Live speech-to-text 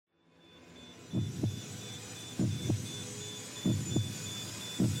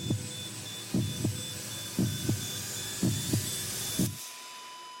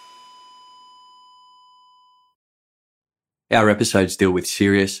Our episodes deal with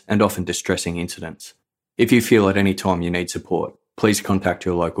serious and often distressing incidents. If you feel at any time you need support, please contact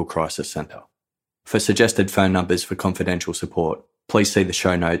your local crisis centre. For suggested phone numbers for confidential support, please see the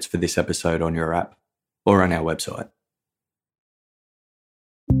show notes for this episode on your app or on our website.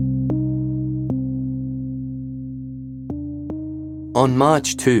 On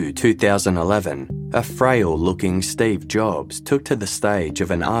March 2, 2011, a frail-looking Steve Jobs took to the stage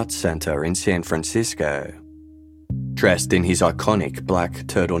of an arts centre in San Francisco. Dressed in his iconic black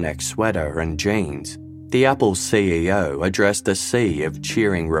turtleneck sweater and jeans, the Apple CEO addressed a sea of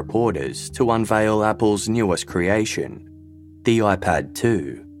cheering reporters to unveil Apple's newest creation, the iPad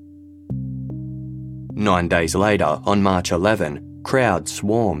 2. 9 days later, on March 11, crowds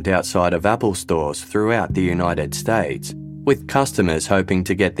swarmed outside of Apple stores throughout the United States, with customers hoping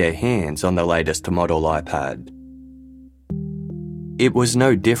to get their hands on the latest model iPad. It was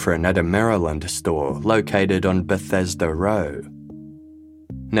no different at a Maryland store located on Bethesda Row.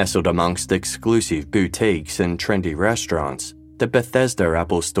 Nestled amongst exclusive boutiques and trendy restaurants, the Bethesda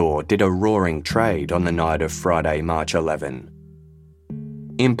Apple store did a roaring trade on the night of Friday, March 11.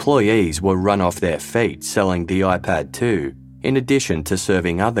 Employees were run off their feet selling the iPad 2, in addition to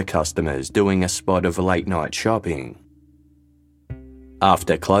serving other customers doing a spot of late-night shopping.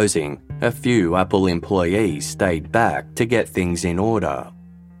 After closing, a few Apple employees stayed back to get things in order.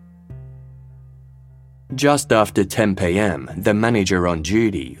 Just after 10 p.m, the manager on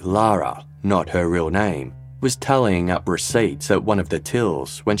duty, Lara, not her real name, was tallying up receipts at one of the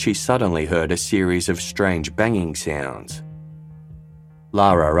tills when she suddenly heard a series of strange banging sounds.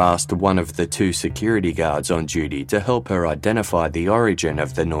 Lara asked one of the two security guards on duty to help her identify the origin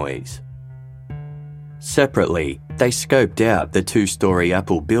of the noise. Separately, they scoped out the two-story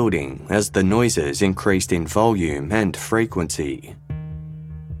Apple building as the noises increased in volume and frequency.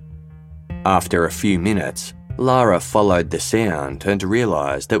 After a few minutes, Lara followed the sound and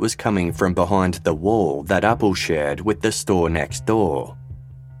realised it was coming from behind the wall that Apple shared with the store next door.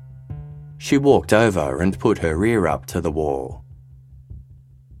 She walked over and put her ear up to the wall.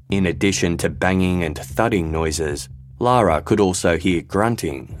 In addition to banging and thudding noises, Lara could also hear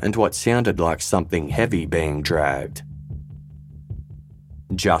grunting and what sounded like something heavy being dragged.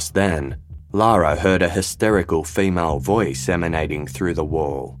 Just then, Lara heard a hysterical female voice emanating through the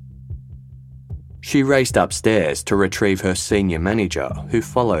wall. She raced upstairs to retrieve her senior manager, who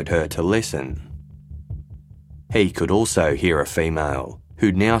followed her to listen. He could also hear a female,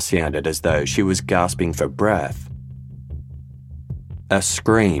 who now sounded as though she was gasping for breath. A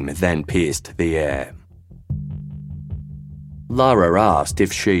scream then pierced the air. Lara asked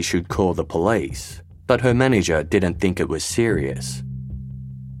if she should call the police, but her manager didn't think it was serious.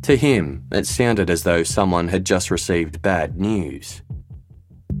 To him, it sounded as though someone had just received bad news.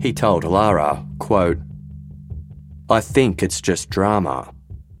 He told Lara, quote, "I think it's just drama."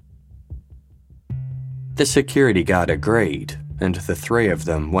 The security guard agreed, and the three of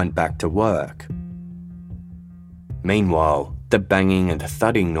them went back to work. Meanwhile, the banging and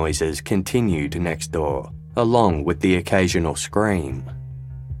thudding noises continued next door, along with the occasional scream.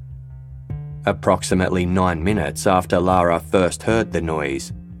 Approximately 9 minutes after Lara first heard the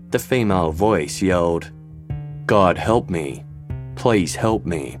noise, the female voice yelled, "God help me, please help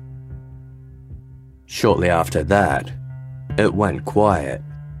me." Shortly after that, it went quiet.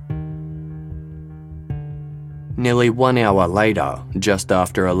 Nearly 1 hour later, just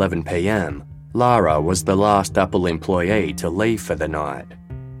after 11 p.m, Lara was the last Apple employee to leave for the night.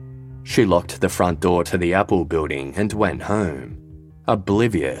 She locked the front door to the Apple building and went home,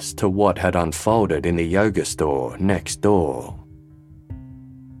 oblivious to what had unfolded in the yoga store next door.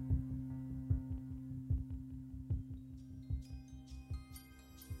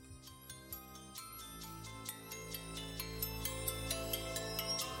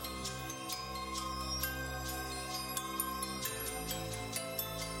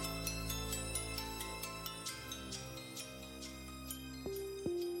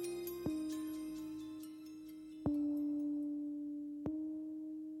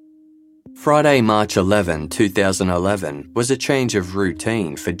 Friday, March 11, 2011 was a change of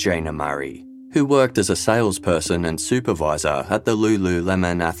routine for Jayna, who worked as a salesperson and supervisor at the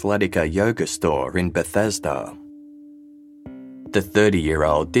Lululemon Athletica yoga store in Bethesda. The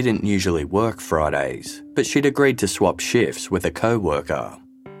 30-year-old didn't usually work Fridays, but she'd agreed to swap shifts with a co-worker.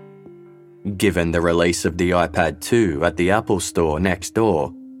 Given the release of the iPad 2 at the Apple store next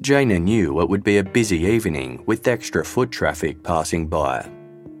door, Jayna knew it would be a busy evening with extra foot traffic passing by.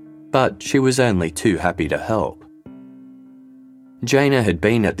 But she was only too happy to help. Jayna had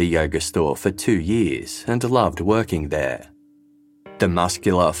been at the yoga store for 2 years and loved working there. The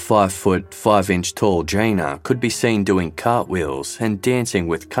muscular 5-foot 5-inch tall Jayna could be seen doing cartwheels and dancing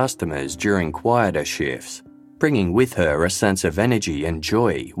with customers during quieter shifts, bringing with her a sense of energy and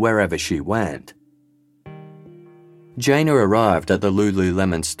joy wherever she went. Jayna arrived at the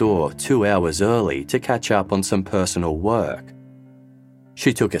Lululemon store 2 hours early to catch up on some personal work.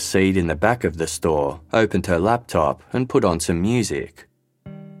 She took a seat in the back of the store, opened her laptop, and put on some music.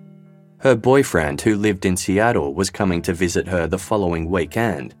 Her boyfriend, who lived in Seattle, was coming to visit her the following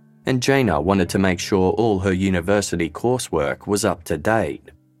weekend, and Jayna wanted to make sure all her university coursework was up to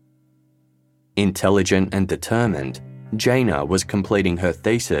date. Intelligent and determined, Jayna was completing her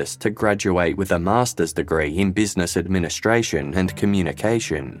thesis to graduate with a master's degree in business administration and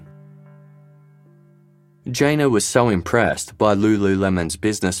communication. Jayna was so impressed by Lululemon's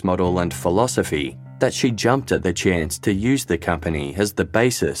business model and philosophy that she jumped at the chance to use the company as the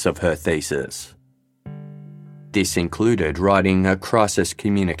basis of her thesis. This included writing a crisis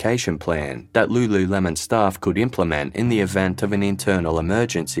communication plan that Lululemon staff could implement in the event of an internal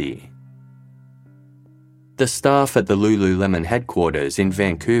emergency. The staff at the Lululemon headquarters in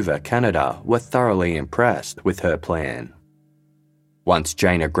Vancouver, Canada, were thoroughly impressed with her plan. Once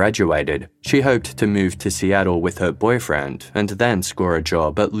Jayna graduated, she hoped to move to Seattle with her boyfriend and then score a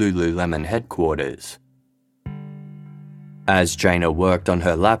job at Lululemon headquarters. As Jayna worked on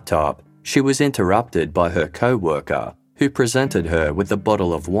her laptop, she was interrupted by her co-worker, who presented her with a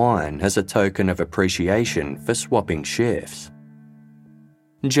bottle of wine as a token of appreciation for swapping shifts.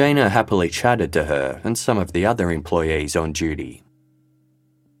 Jayna happily chatted to her and some of the other employees on duty.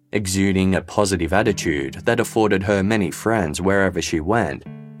 Exuding a positive attitude that afforded her many friends wherever she went,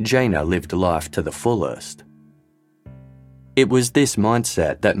 Jayna lived life to the fullest. It was this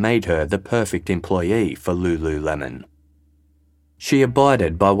mindset that made her the perfect employee for Lululemon. She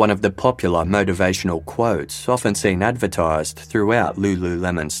abided by one of the popular motivational quotes often seen advertised throughout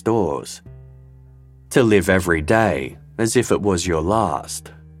Lululemon stores: "To live every day as if it was your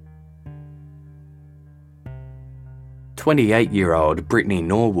last." 28-year-old Brittany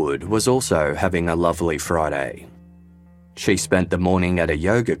Norwood was also having a lovely Friday. She spent the morning at a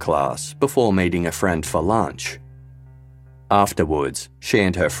yoga class before meeting a friend for lunch. Afterwards, she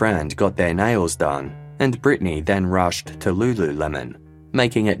and her friend got their nails done, and Brittany then rushed to Lululemon,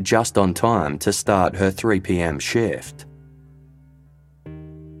 making it just on time to start her 3 p.m. shift.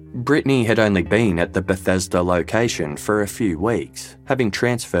 Brittany had only been at the Bethesda location for a few weeks, having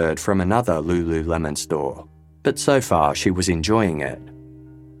transferred from another Lululemon store, but so far she was enjoying it.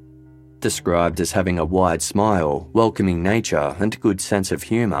 Described as having a wide smile, welcoming nature, and good sense of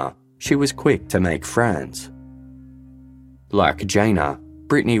humour, she was quick to make friends. Like Jayna,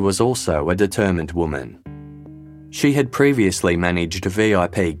 Brittany was also a determined woman. She had previously managed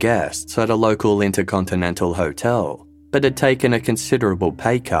VIP guests at a local intercontinental hotel, but had taken a considerable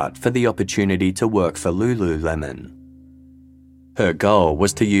pay cut for the opportunity to work for Lululemon. Her goal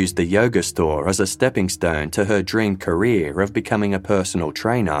was to use the yoga store as a stepping stone to her dream career of becoming a personal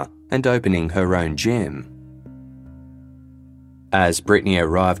trainer and opening her own gym. As Brittany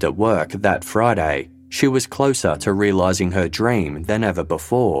arrived at work that Friday, she was closer to realising her dream than ever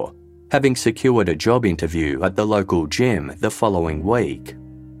before, having secured a job interview at the local gym the following week.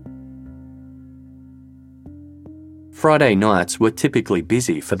 Friday nights were typically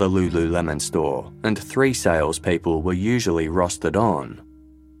busy for the Lululemon store, and 3 salespeople were usually rostered on.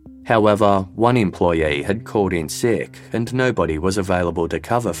 However, one employee had called in sick and nobody was available to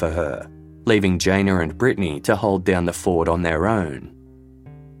cover for her, leaving Jayna and Brittany to hold down the fort on their own.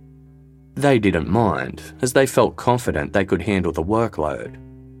 They didn't mind, as they felt confident they could handle the workload.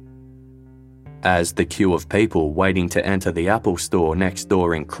 As the queue of people waiting to enter the Apple store next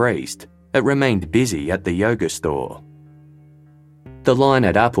door increased, it remained busy at the yoga store. The line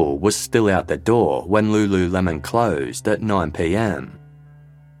at Apple was still out the door when Lululemon closed at 9 p.m.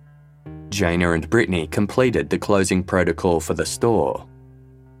 Jayna and Brittany completed the closing protocol for the store.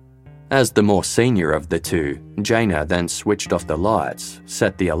 As the more senior of the two, Jayna then switched off the lights,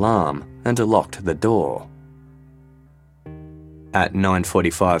 set the alarm, and locked the door. At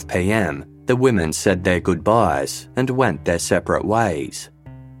 9:45 p.m, the women said their goodbyes and went their separate ways.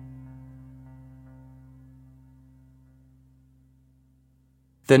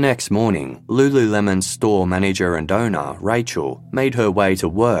 The next morning, Lululemon's store manager and owner, Rachel, made her way to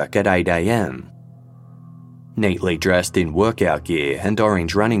work at 8 a.m. Neatly dressed in workout gear and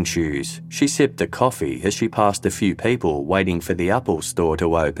orange running shoes, she sipped a coffee as she passed a few people waiting for the Apple store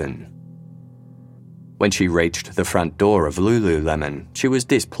to open. When she reached the front door of Lululemon, she was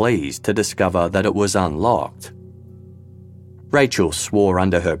displeased to discover that it was unlocked. Rachel swore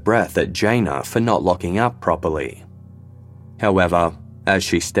under her breath at Jayna for not locking up properly. However, as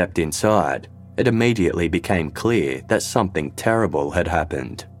she stepped inside, it immediately became clear that something terrible had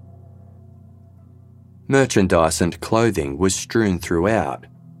happened. Merchandise and clothing was strewn throughout.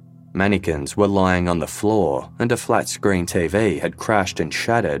 Mannequins were lying on the floor and a flat-screen TV had crashed and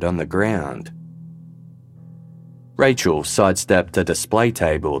shattered on the ground. Rachel sidestepped a display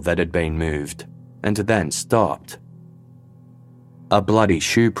table that had been moved and then stopped. A bloody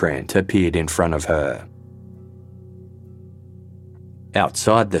shoe print appeared in front of her.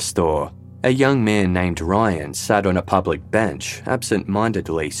 Outside the store, a young man named Ryan sat on a public bench,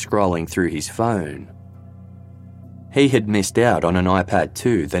 absent-mindedly scrolling through his phone. He had missed out on an iPad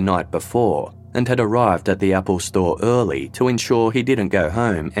 2 the night before and had arrived at the Apple store early to ensure he didn't go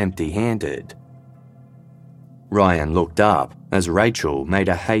home empty-handed. Ryan looked up as Rachel made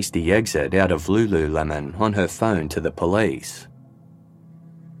a hasty exit out of Lululemon on her phone to the police.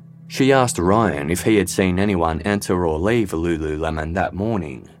 She asked Ryan if he had seen anyone enter or leave Lululemon that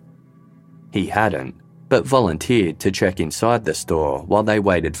morning. He hadn't, but volunteered to check inside the store while they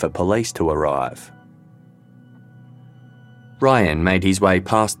waited for police to arrive. Ryan made his way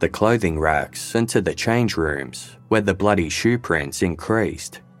past the clothing racks and to the change rooms, where the bloody shoe prints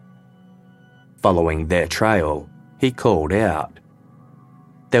increased. Following their trail, he called out.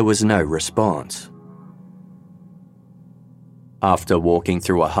 There was no response. After walking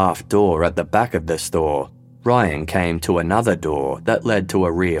through a half door at the back of the store, Ryan came to another door that led to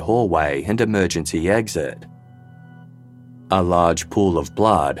a rear hallway and emergency exit. A large pool of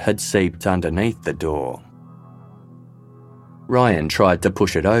blood had seeped underneath the door. Ryan tried to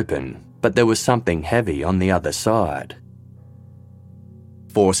push it open, but there was something heavy on the other side.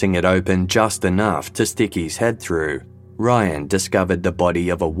 Forcing it open just enough to stick his head through, Ryan discovered the body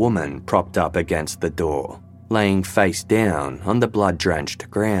of a woman propped up against the door, laying face down on the blood-drenched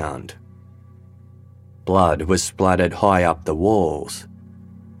ground. Blood was splattered high up the walls.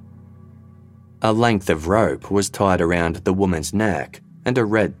 A length of rope was tied around the woman's neck, and a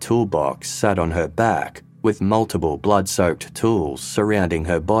red toolbox sat on her back, with multiple blood-soaked tools surrounding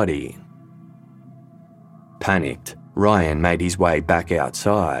her body. Panicked, Ryan made his way back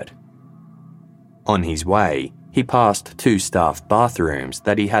outside. On his way, he passed 2 staff bathrooms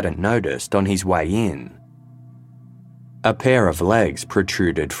that he hadn't noticed on his way in. A pair of legs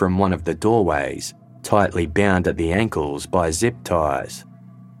protruded from one of the doorways, tightly bound at the ankles by zip ties.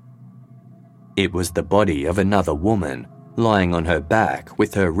 It was the body of another woman, lying on her back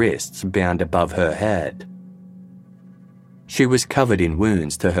with her wrists bound above her head. She was covered in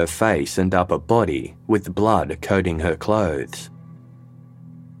wounds to her face and upper body, with blood coating her clothes.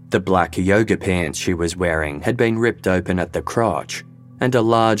 The black yoga pants she was wearing had been ripped open at the crotch, and a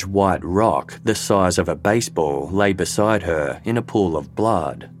large white rock the size of a baseball lay beside her in a pool of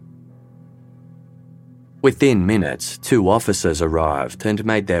blood. Within minutes, 2 officers arrived and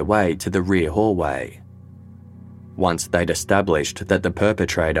made their way to the rear hallway. Once they'd established that the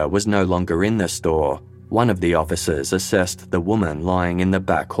perpetrator was no longer in the store, one of the officers assessed the woman lying in the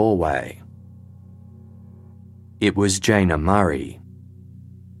back hallway. It was Jayna Murray.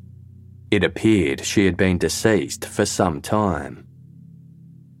 It appeared she had been deceased for some time.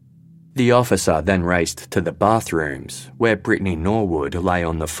 The officer then raced to the bathrooms, where Brittany Norwood lay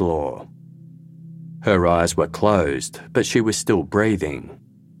on the floor. Her eyes were closed, but she was still breathing.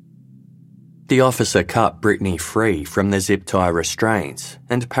 The officer cut Brittany free from the zip tie restraints,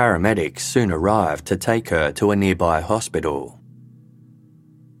 and paramedics soon arrived to take her to a nearby hospital.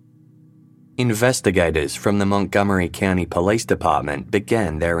 Investigators from the Montgomery County Police Department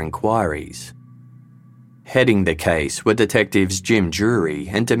began their inquiries. Heading the case were detectives Jim Drury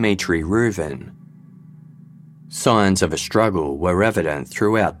and Dimitri Reuven. Signs of a struggle were evident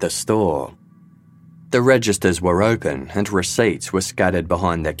throughout the store. The registers were open and receipts were scattered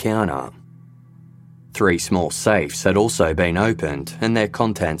behind the counter. 3 small safes had also been opened and their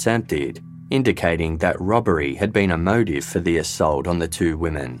contents emptied, indicating that robbery had been a motive for the assault on the 2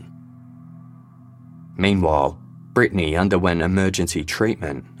 women. Meanwhile, Brittany underwent emergency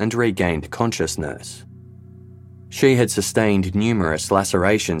treatment and regained consciousness. She had sustained numerous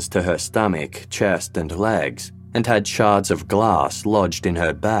lacerations to her stomach, chest, and legs, and had shards of glass lodged in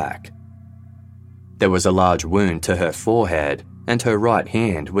her back. There was a large wound to her forehead, and her right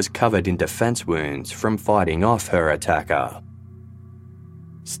hand was covered in defense wounds from fighting off her attacker.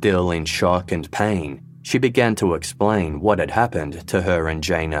 Still in shock and pain, she began to explain what had happened to her and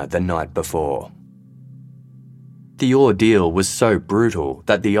Jayna the night before. The ordeal was so brutal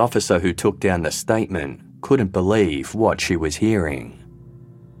that the officer who took down the statement couldn't believe what she was hearing.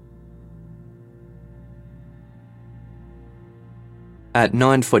 At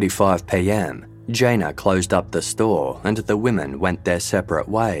 9:45 p.m, Jayna closed up the store and the women went their separate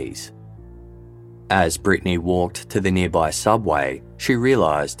ways. As Brittany walked to the nearby subway, she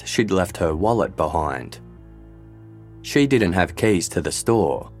realised she'd left her wallet behind. She didn't have keys to the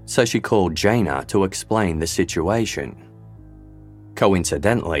store, so she called Jayna to explain the situation.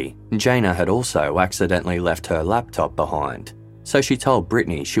 Coincidentally, Jayna had also accidentally left her laptop behind, so she told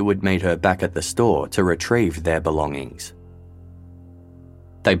Brittany she would meet her back at the store to retrieve their belongings.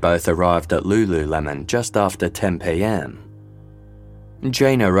 They both arrived at Lululemon just after 10 p.m.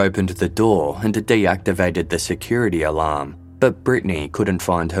 Jayna opened the door and deactivated the security alarm, but Brittany couldn't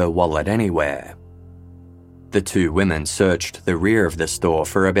find her wallet anywhere. The two women searched the rear of the store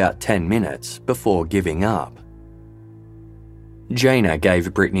for about 10 minutes before giving up. Jayna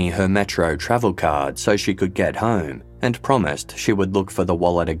gave Brittany her Metro travel card so she could get home and promised she would look for the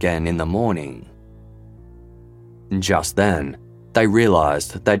wallet again in the morning. Just then, they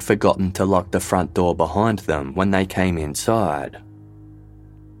realised they'd forgotten to lock the front door behind them when they came inside.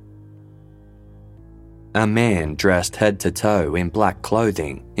 A man dressed head to toe in black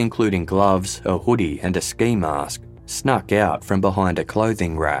clothing, including gloves, a hoodie and a ski mask, snuck out from behind a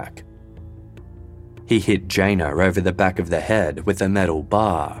clothing rack. He hit Jayna over the back of the head with a metal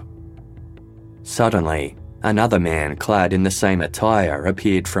bar. Suddenly, another man clad in the same attire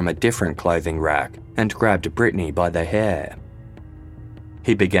appeared from a different clothing rack and grabbed Brittany by the hair.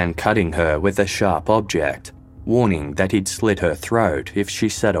 He began cutting her with a sharp object, warning that he'd slit her throat if she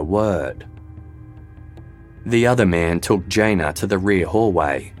said a word. The other man took Jayna to the rear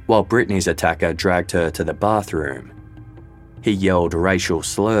hallway, while Brittany's attacker dragged her to the bathroom. He yelled racial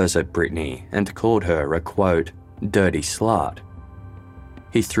slurs at Brittany and called her a, quote, dirty slut.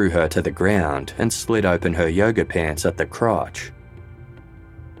 He threw her to the ground and slit open her yoga pants at the crotch.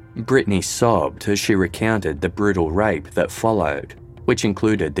 Brittany sobbed as she recounted the brutal rape that followed, which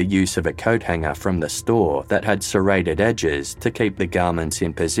included the use of a coat hanger from the store that had serrated edges to keep the garments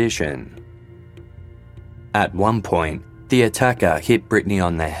in position. At one point, the attacker hit Brittany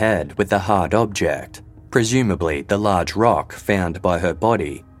on the head with a hard object, presumably the large rock found by her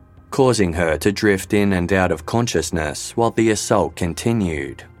body, causing her to drift in and out of consciousness while the assault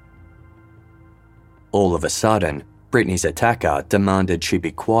continued. All of a sudden, Brittany's attacker demanded she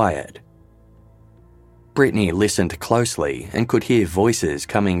be quiet. Brittany listened closely and could hear voices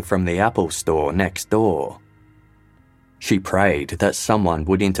coming from the Apple store next door. She prayed that someone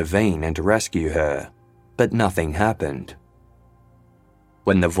would intervene and rescue her, but nothing happened.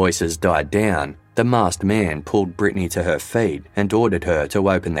 When the voices died down, the masked man pulled Brittany to her feet and ordered her to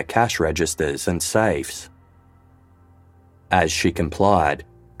open the cash registers and safes. As she complied,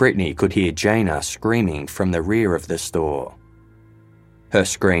 Brittany could hear Jayna screaming from the rear of the store. Her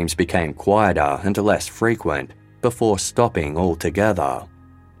screams became quieter and less frequent before stopping altogether.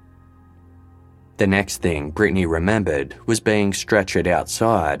 The next thing Brittany remembered was being stretchered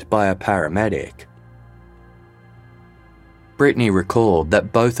outside by a paramedic. Brittany recalled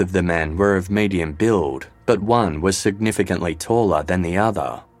that both of the men were of medium build, but one was significantly taller than the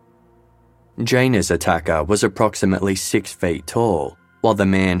other. Jayna's attacker was approximately 6 feet tall, while the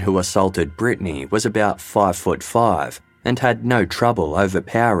man who assaulted Brittany was about 5'5" and had no trouble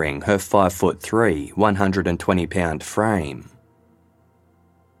overpowering her 5'3", 120-pound frame.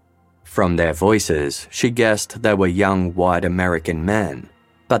 From their voices, she guessed they were young white American men,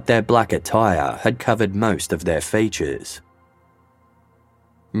 but their black attire had covered most of their features.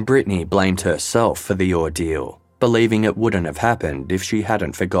 Brittany blamed herself for the ordeal, believing it wouldn't have happened if she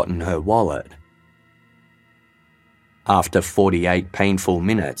hadn't forgotten her wallet. After 48 painful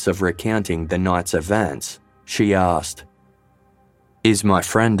minutes of recounting the night's events, she asked, "Is my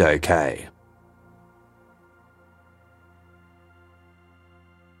friend okay?"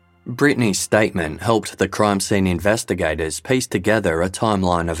 Brittany's statement helped the crime scene investigators piece together a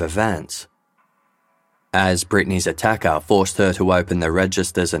timeline of events. As Brittany's attacker forced her to open the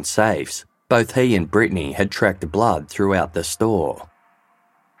registers and safes, both he and Brittany had tracked blood throughout the store.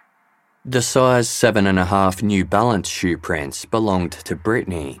 The size 7.5 New Balance shoe prints belonged to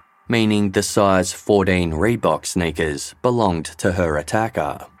Brittany, meaning the size 14 Reebok sneakers belonged to her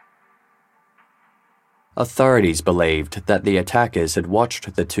attacker. Authorities believed that the attackers had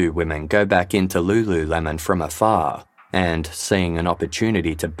watched the two women go back into Lululemon from afar and, seeing an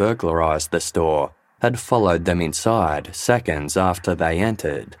opportunity to burglarize the store, had followed them inside seconds after they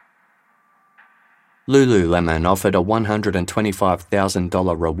entered. Lululemon offered a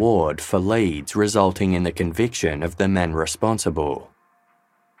 $125,000 reward for leads resulting in the conviction of the men responsible.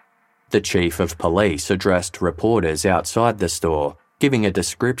 The chief of police addressed reporters outside the store, giving a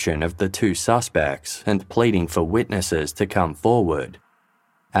description of the two suspects and pleading for witnesses to come forward,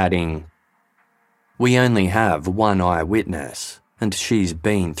 adding, We only have one eyewitness, and she's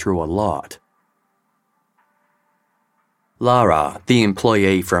been through a lot." Lara, the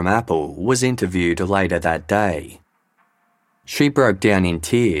employee from Apple, was interviewed later that day. She broke down in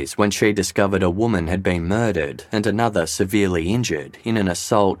tears when she discovered a woman had been murdered and another severely injured in an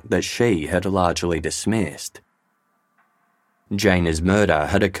assault that she had largely dismissed. Jayna's murder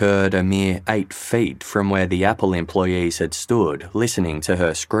had occurred a mere 8 feet from where the Apple employees had stood listening to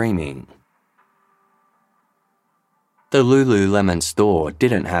her screaming. The Lululemon store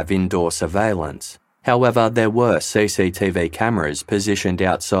didn't have indoor surveillance. However, there were CCTV cameras positioned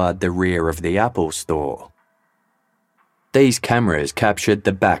outside the rear of the Apple store. These cameras captured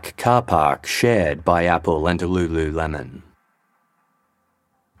the back car park shared by Apple and Lululemon.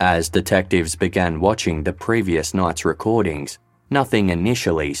 As detectives began watching the previous night's recordings, nothing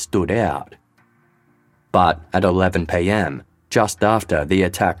initially stood out. But at 11 p.m, just after the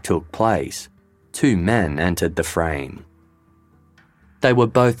attack took place, 2 men entered the frame. They were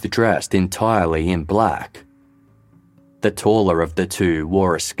both dressed entirely in black. The taller of the two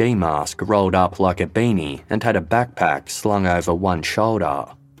wore a ski mask rolled up like a beanie and had a backpack slung over one shoulder.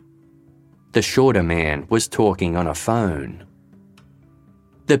 The shorter man was talking on a phone.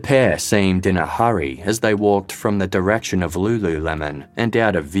 The pair seemed in a hurry as they walked from the direction of Lululemon and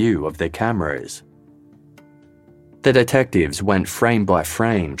out of view of the cameras. The detectives went frame by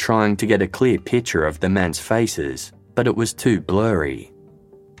frame trying to get a clear picture of the men's faces, but it was too blurry.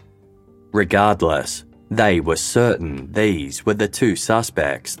 Regardless, they were certain these were the 2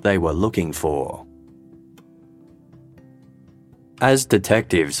 suspects they were looking for. As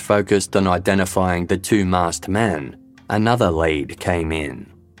detectives focused on identifying the 2 masked men, another lead came in.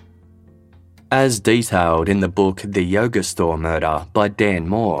 As detailed in the book The Yoga Store Murder by Dan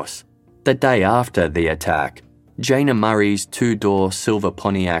Morse, the day after the attack, Jayna Murray's 2-door silver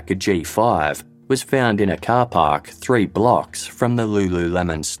Pontiac G5 was found in a car park 3 blocks from the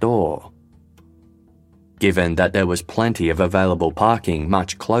Lululemon store. Given that there was plenty of available parking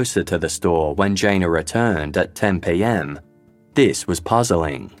much closer to the store when Jayna returned at 10 p.m, this was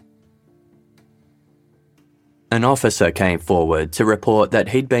puzzling. An officer came forward to report that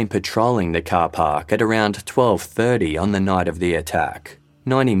he'd been patrolling the car park at around 12:30 on the night of the attack,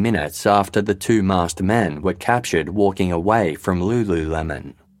 90 minutes after the 2 masked men were captured walking away from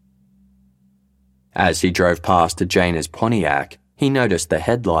Lululemon. As he drove past Jayna's Pontiac, he noticed the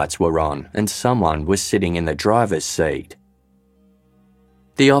headlights were on and someone was sitting in the driver's seat.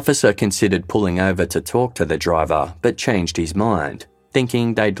 The officer considered pulling over to talk to the driver but changed his mind,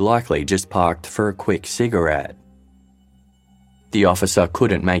 thinking they'd likely just parked for a quick cigarette. The officer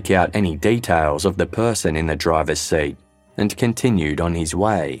couldn't make out any details of the person in the driver's seat and continued on his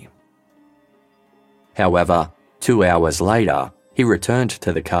way. However, 2 hours later, he returned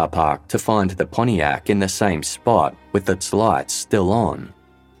to the car park to find the Pontiac in the same spot with its lights still on.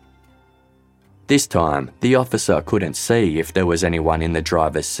 This time, the officer couldn't see if there was anyone in the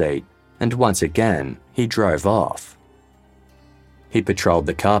driver's seat, and once again, he drove off. He patrolled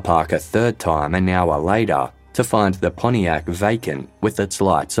the car park a 3rd time an hour later to find the Pontiac vacant with its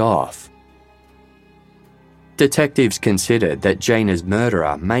lights off. Detectives considered that Jayna's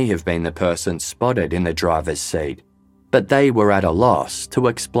murderer may have been the person spotted in the driver's seat, but they were at a loss to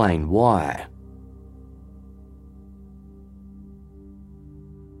explain why.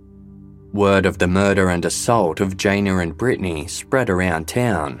 Word of the murder and assault of Jayna and Brittany spread around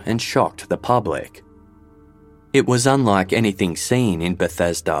town and shocked the public. It was unlike anything seen in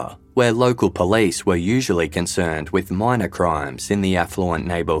Bethesda, where local police were usually concerned with minor crimes in the affluent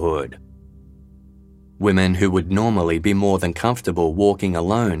neighbourhood. Women who would normally be more than comfortable walking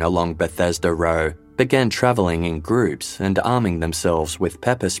alone along Bethesda Row began travelling in groups and arming themselves with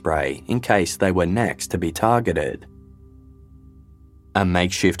pepper spray in case they were next to be targeted. A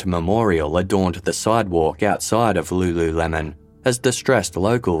makeshift memorial adorned the sidewalk outside of Lululemon as distressed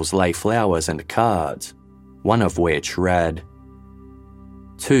locals lay flowers and cards, one of which read,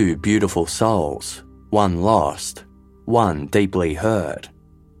 "Two beautiful souls, one lost, one deeply hurt."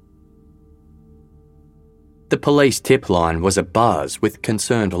 The police tip line was abuzz with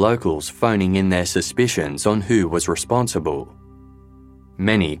concerned locals phoning in their suspicions on who was responsible.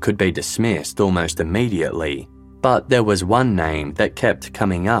 Many could be dismissed almost immediately, but there was one name that kept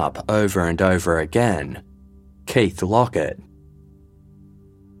coming up over and over again: Keith Lockett.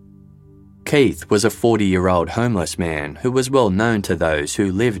 Keith was a 40-year-old homeless man who was well known to those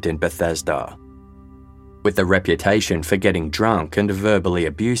who lived in Bethesda. With a reputation for getting drunk and verbally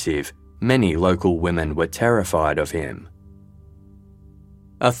abusive, many local women were terrified of him.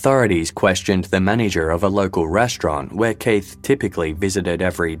 Authorities questioned the manager of a local restaurant where Keith typically visited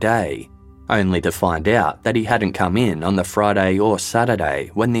every day, only to find out that he hadn't come in on the Friday or Saturday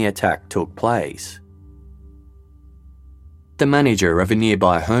when the attack took place. The manager of a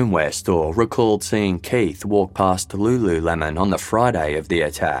nearby homeware store recalled seeing Keith walk past Lululemon on the Friday of the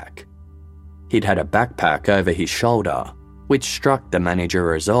attack. He'd had a backpack over his shoulder, which struck the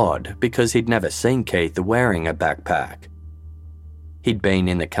manager as odd because he'd never seen Keith wearing a backpack. He'd been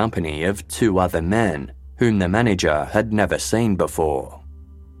in the company of 2 other men whom the manager had never seen before.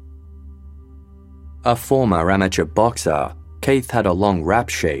 A former amateur boxer, Keith had a long rap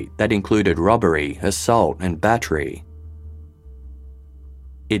sheet that included robbery, assault and battery.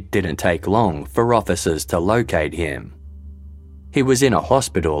 It didn't take long for officers to locate him. He was in a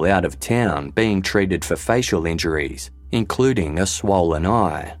hospital out of town being treated for facial injuries, including a swollen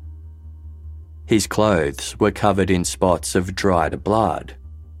eye. His clothes were covered in spots of dried blood.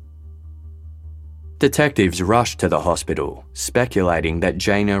 Detectives rushed to the hospital, speculating that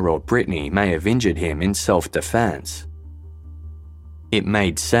Jayna or Brittany may have injured him in self-defense. It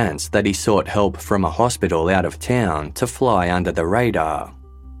made sense that he sought help from a hospital out of town to fly under the radar.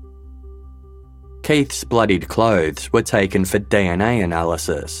 Keith's bloodied clothes were taken for DNA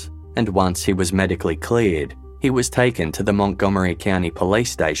analysis, and once he was medically cleared, he was taken to the Montgomery County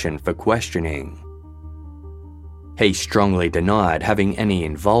Police Station for questioning. He strongly denied having any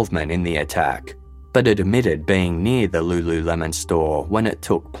involvement in the attack, but admitted being near the Lululemon store when it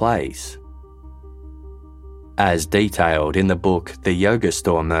took place. As detailed in the book The Yoga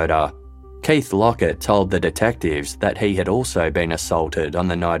Store Murder, Keith Lockett told the detectives that he had also been assaulted on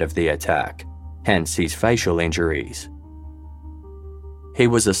the night of the attack, hence his facial injuries. He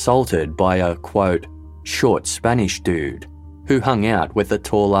was assaulted by a, quote, short Spanish dude who hung out with a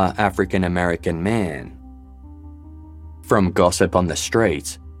taller African-American man. From gossip on the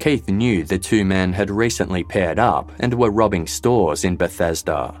streets, Keith knew the 2 men had recently paired up and were robbing stores in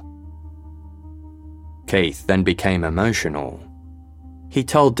Bethesda. Keith then became emotional. He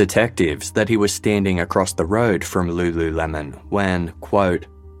told detectives that he was standing across the road from Lululemon when, quote,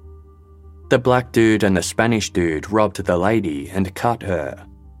 the black dude and the Spanish dude robbed the lady and cut her.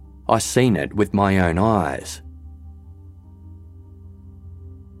 I seen it with my own eyes.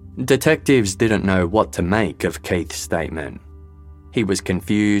 Detectives didn't know what to make of Keith's statement. He was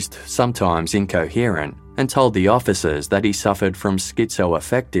confused, sometimes incoherent, and told the officers that he suffered from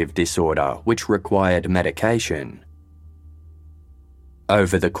schizoaffective disorder which required medication.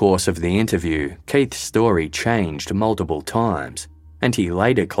 Over the course of the interview, Keith's story changed multiple times, and he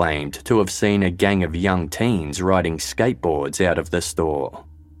later claimed to have seen a gang of young teens riding skateboards out of the store.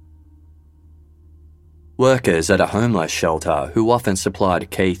 Workers at a homeless shelter who often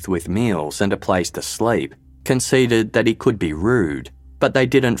supplied Keith with meals and a place to sleep conceded that he could be rude, but they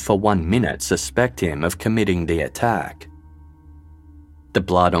didn't for 1 minute suspect him of committing the attack. The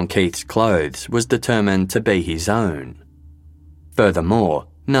blood on Keith's clothes was determined to be his own. Furthermore,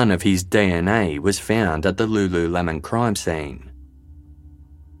 none of his DNA was found at the Lululemon crime scene.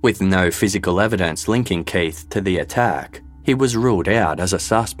 With no physical evidence linking Keith to the attack, he was ruled out as a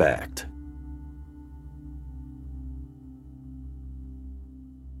suspect.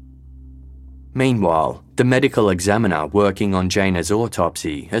 Meanwhile, the medical examiner working on Jayna's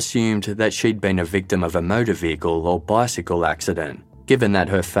autopsy assumed that she'd been a victim of a motor vehicle or bicycle accident, given that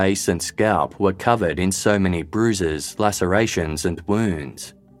her face and scalp were covered in so many bruises, lacerations, and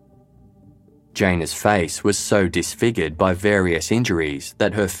wounds. Jayna's face was so disfigured by various injuries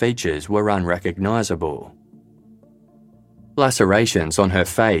that her features were unrecognisable. Lacerations on her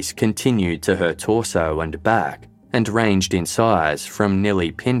face continued to her torso and back and ranged in size from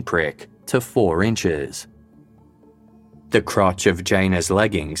nearly pinprick to 4 inches. The crotch of Jayna's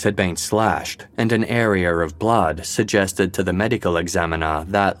leggings had been slashed, and an area of blood suggested to the medical examiner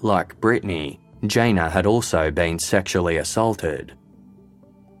that, like Brittany, Jayna had also been sexually assaulted.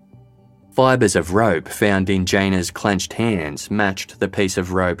 Fibres of rope found in Jayna's clenched hands matched the piece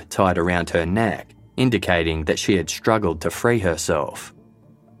of rope tied around her neck, indicating that she had struggled to free herself.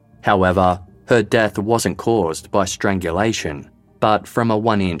 However, her death wasn't caused by strangulation, but from a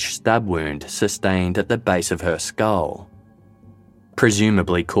 1-inch stab wound sustained at the base of her skull.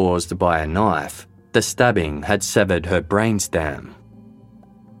 Presumably caused by a knife, the stabbing had severed her brainstem.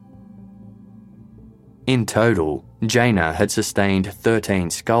 In total, Jayna had sustained 13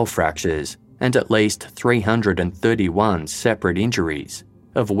 skull fractures and at least 331 separate injuries,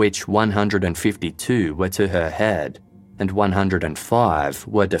 of which 152 were to her head and 105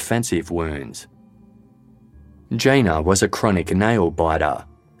 were defensive wounds. Jayna was a chronic nail biter,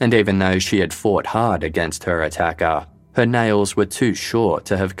 and even though she had fought hard against her attacker, her nails were too short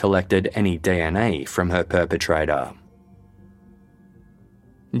to have collected any DNA from her perpetrator.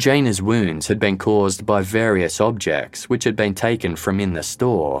 Jayna's wounds had been caused by various objects which had been taken from in the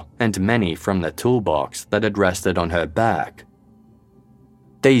store and many from the toolbox that had rested on her back.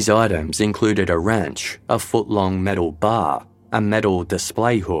 These items included a wrench, a foot-long metal bar, a metal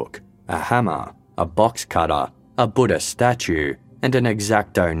display hook, a hammer, a box cutter, a Buddha statue, and an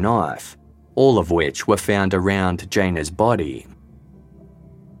X-Acto knife, all of which were found around Jayna's body.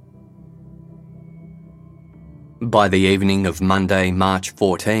 By the evening of Monday, March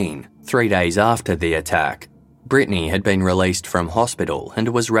 14, 3 days after the attack, Brittany had been released from hospital and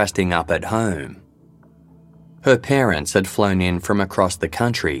was resting up at home. Her parents had flown in from across the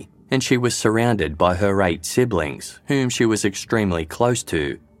country, and she was surrounded by her 8 siblings, whom she was extremely close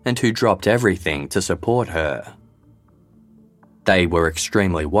to and who dropped everything to support her. They were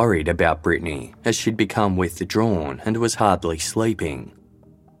extremely worried about Brittany as she'd become withdrawn and was hardly sleeping.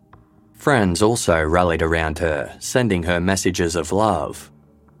 Friends also rallied around her, sending her messages of love.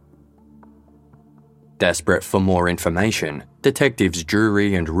 Desperate for more information, detectives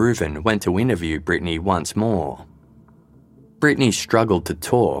Drury and Reuven went to interview Brittany once more. Brittany struggled to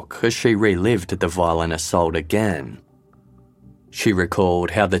talk as she relived the violent assault again. She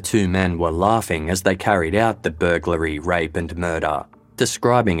recalled how the 2 men were laughing as they carried out the burglary, rape and murder,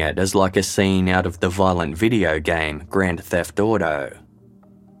 describing it as like a scene out of the violent video game Grand Theft Auto.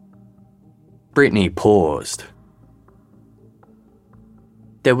 Brittany paused.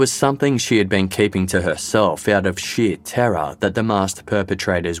 There was something she had been keeping to herself out of sheer terror that the masked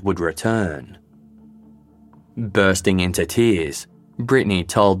perpetrators would return. Bursting into tears, Brittany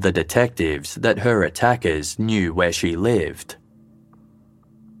told the detectives that her attackers knew where she lived.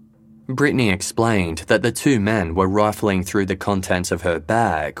 Brittany explained that the 2 men were rifling through the contents of her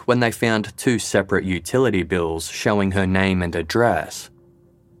bag when they found 2 separate utility bills showing her name and address.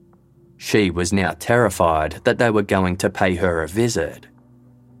 She was now terrified that they were going to pay her a visit.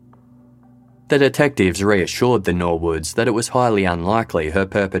 The detectives reassured the Norwoods that it was highly unlikely her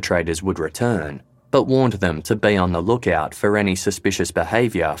perpetrators would return, but warned them to be on the lookout for any suspicious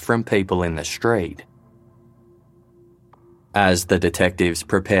behaviour from people in the street. As the detectives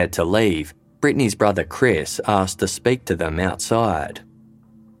prepared to leave, Brittany's brother Chris asked to speak to them outside.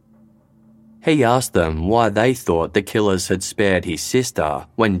 He asked them why they thought the killers had spared his sister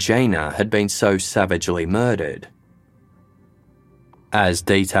when Jayna had been so savagely murdered. As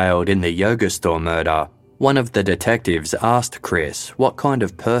detailed in the yoga store murder, one of the detectives asked Chris what kind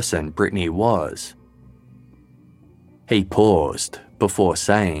of person Brittany was. He paused before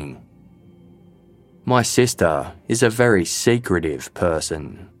saying, "My sister is a very secretive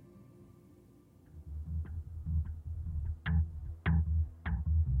person."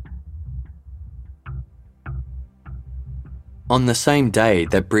 On the same day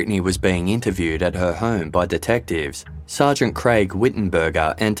that Brittany was being interviewed at her home by detectives, Sergeant Craig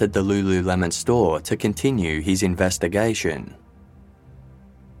Wittenberger entered the Lululemon store to continue his investigation.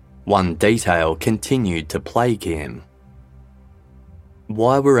 One detail continued to plague him.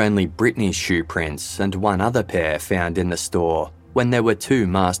 Why were only Brittany's shoe prints and one other pair found in the store when there were 2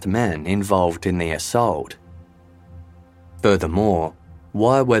 masked men involved in the assault? Furthermore,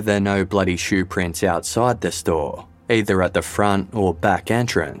 why were there no bloody shoe prints outside the store, either at the front or back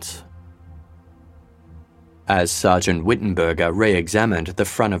entrance? As Sergeant Wittenberger re-examined the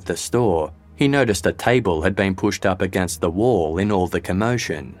front of the store, he noticed a table had been pushed up against the wall in all the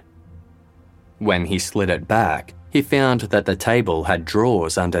commotion. When he slid it back, he found that the table had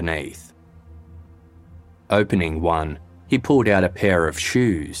drawers underneath. Opening one, he pulled out a pair of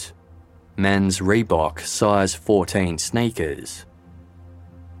shoes, men's Reebok size 14 sneakers.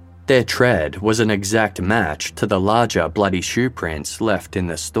 Their tread was an exact match to the larger bloody shoe prints left in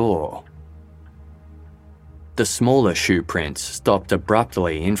the store. The smaller shoe prints stopped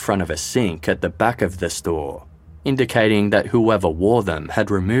abruptly in front of a sink at the back of the store, indicating that whoever wore them had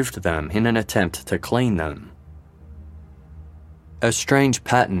removed them in an attempt to clean them. A strange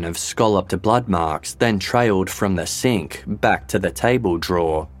pattern of scalloped blood marks then trailed from the sink back to the table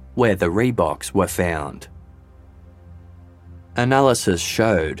drawer where the Reeboks were found. Analysis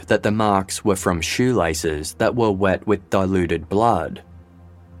showed that the marks were from shoelaces that were wet with diluted blood.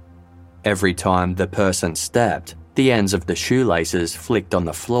 Every time the person stepped, the ends of the shoelaces flicked on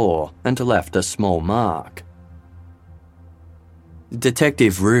the floor and left a small mark.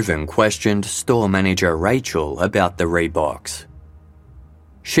 Detective Reuven questioned store manager Rachel about the Reeboks.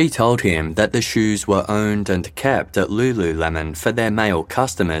 She told him that the shoes were owned and kept at Lululemon for their male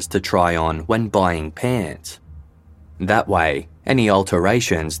customers to try on when buying pants. That way, any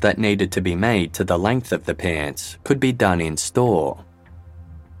alterations that needed to be made to the length of the pants could be done in store.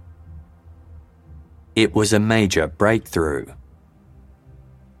 It was a major breakthrough.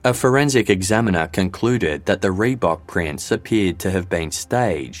 A forensic examiner concluded that the Reebok prints appeared to have been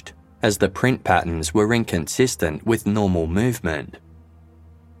staged, as the print patterns were inconsistent with normal movement.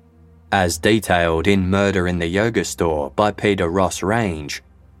 As detailed in Murder in the Yoga Store by Peter Ross Range,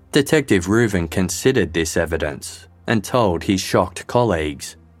 Detective Reuven considered this evidence and told his shocked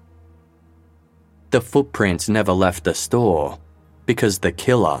colleagues, "The footprints never left the store because the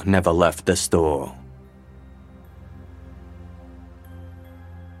killer never left the store."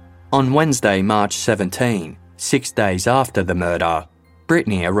 On Wednesday, March 17, 6 days after the murder,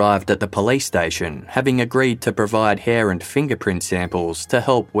 Brittany arrived at the police station, having agreed to provide hair and fingerprint samples to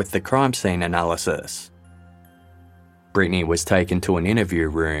help with the crime scene analysis. Brittany was taken to an interview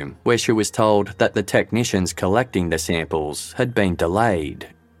room where she was told that the technicians collecting the samples had been delayed.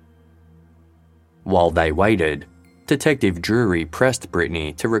 While they waited, Detective Drury pressed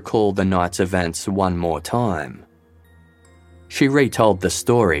Brittany to recall the night's events one more time. She retold the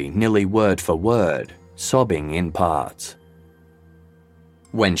story nearly word for word, sobbing in parts.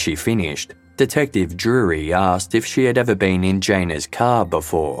 When she finished, Detective Drury asked if she had ever been in Jayna's car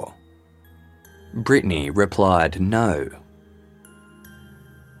before. Brittany replied no.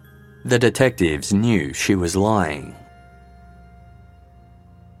 The detectives knew she was lying.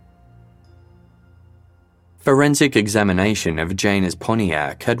 Forensic examination of Jayna's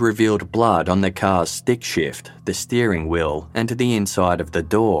Pontiac had revealed blood on the car's stick shift, the steering wheel, and the inside of the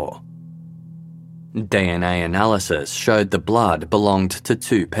door. DNA analysis showed the blood belonged to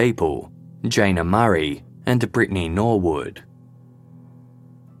two people, Jayna Murray and Brittany Norwood.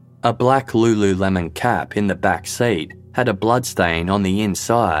 A black Lululemon cap in the back seat had a bloodstain on the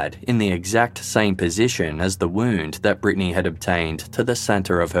inside in the exact same position as the wound that Brittany had obtained to the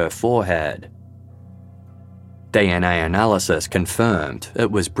centre of her forehead. DNA analysis confirmed it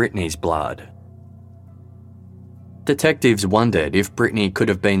was Brittany's blood. Detectives wondered if Brittany could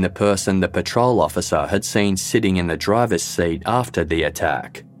have been the person the patrol officer had seen sitting in the driver's seat after the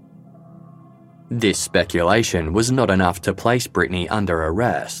attack. This speculation was not enough to place Brittany under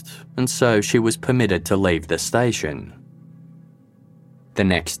arrest, and so she was permitted to leave the station. The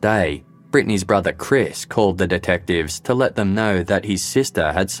next day, Brittany's brother Chris called the detectives to let them know that his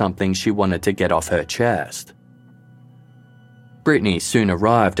sister had something she wanted to get off her chest. Brittany soon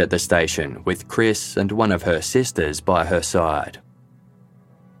arrived at the station with Chris and one of her sisters by her side.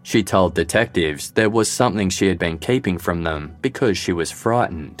 She told detectives there was something she had been keeping from them because she was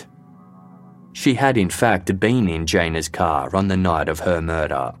frightened. She had in fact been in Jayna's car on the night of her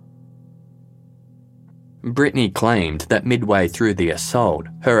murder. Brittany claimed that midway through the assault,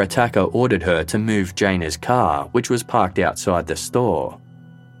 her attacker ordered her to move Jayna's car, which was parked outside the store.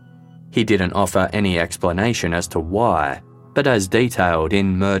 He didn't offer any explanation as to why, but as detailed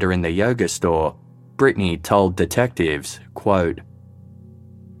in Murder in the Yoga Store, Brittany told detectives, quote,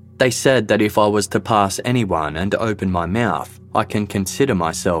 "They said that if I was to pass anyone and open my mouth, I can consider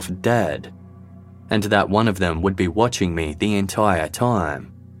myself dead, and that one of them would be watching me the entire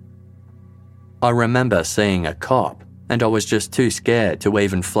time. I remember seeing a cop, and I was just too scared to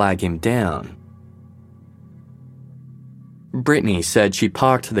even flag him down." Brittany said she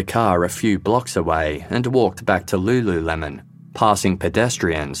parked the car a few blocks away and walked back to Lululemon, passing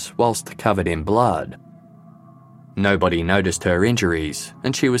pedestrians whilst covered in blood. Nobody noticed her injuries,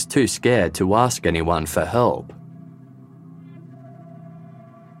 and she was too scared to ask anyone for help.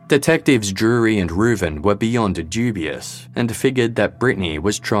 Detectives Drury and Reuven were beyond dubious and figured that Brittany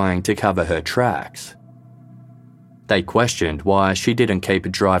was trying to cover her tracks. They questioned why she didn't keep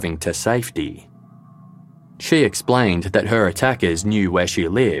driving to safety. She explained that her attackers knew where she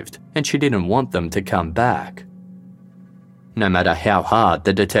lived and she didn't want them to come back. No matter how hard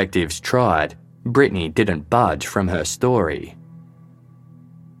the detectives tried, Brittany didn't budge from her story.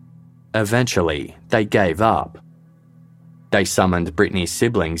 Eventually, they gave up. They summoned Brittany's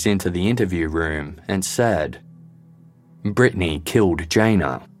siblings into the interview room and said, "Brittany killed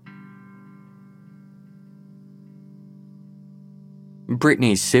Jayna."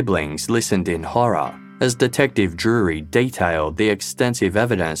 Brittany's siblings listened in horror as Detective Drury detailed the extensive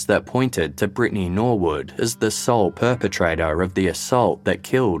evidence that pointed to Brittany Norwood as the sole perpetrator of the assault that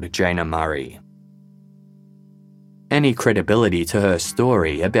killed Jayna Murray. Any credibility to her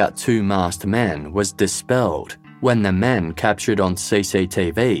story about two masked men was dispelled when the men captured on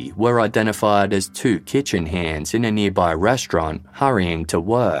CCTV were identified as two kitchen hands in a nearby restaurant hurrying to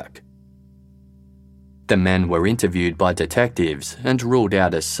work. The men were interviewed by detectives and ruled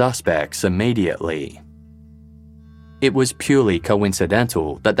out as suspects immediately. It was purely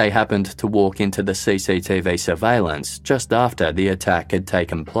coincidental that they happened to walk into the CCTV surveillance just after the attack had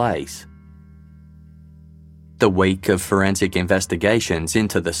taken place. The week of forensic investigations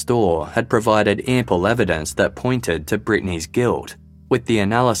into the store had provided ample evidence that pointed to Brittany's guilt, with the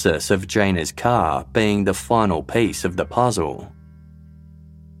analysis of Jayna's car being the final piece of the puzzle.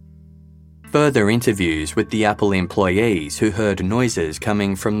 Further interviews with the Apple employees who heard noises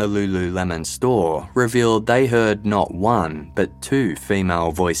coming from the Lululemon store revealed they heard not one but two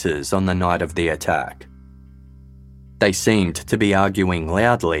female voices on the night of the attack. They seemed to be arguing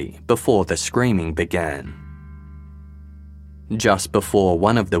loudly before the screaming began. Just before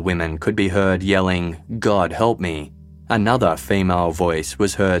one of the women could be heard yelling, "God help me," another female voice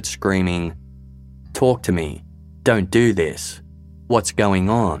was heard screaming, "Talk to me. Don't do this. What's going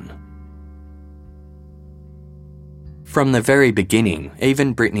on?" From the very beginning,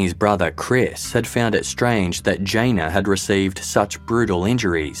 even Brittany's brother Chris had found it strange that Jayna had received such brutal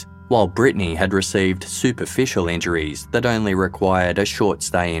injuries, while Brittany had received superficial injuries that only required a short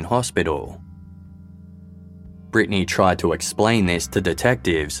stay in hospital. Brittany tried to explain this to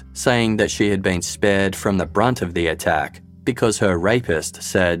detectives, saying that she had been spared from the brunt of the attack because her rapist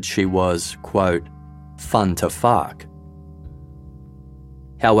said she was, quote, "fun to fuck."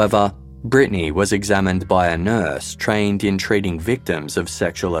 However, Brittany was examined by a nurse trained in treating victims of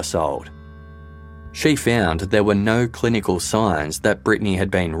sexual assault. She found there were no clinical signs that Brittany had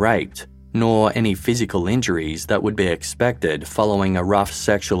been raped, nor any physical injuries that would be expected following a rough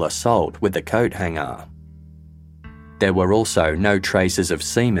sexual assault with a coat hanger. There were also no traces of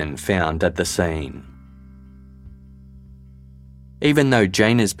semen found at the scene. Even though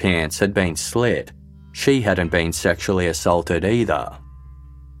Jayna's pants had been slit, she hadn't been sexually assaulted either.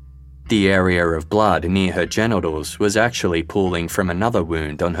 The area of blood near her genitals was actually pooling from another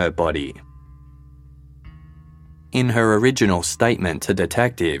wound on her body. In her original statement to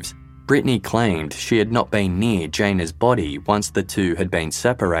detectives, Brittany claimed she had not been near Jayna's body once the two had been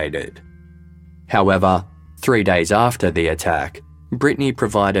separated. However, 3 days after the attack, Brittany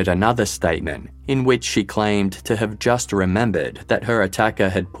provided another statement in which she claimed to have just remembered that her attacker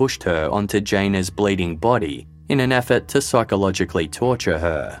had pushed her onto Jayna's bleeding body in an effort to psychologically torture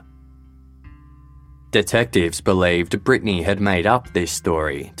her. Detectives believed Brittany had made up this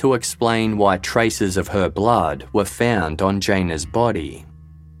story to explain why traces of her blood were found on Jayna's body.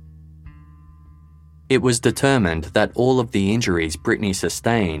 It was determined that all of the injuries Brittany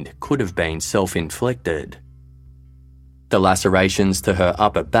sustained could have been self-inflicted. The lacerations to her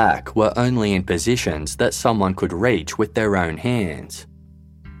upper back were only in positions that someone could reach with their own hands.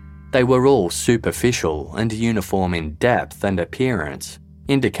 They were all superficial and uniform in depth and appearance,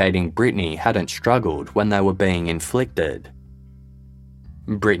 indicating Brittany hadn't struggled when they were being inflicted.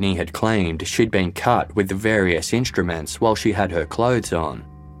 Brittany had claimed she'd been cut with various instruments while she had her clothes on.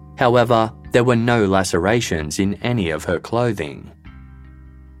 However, there were no lacerations in any of her clothing.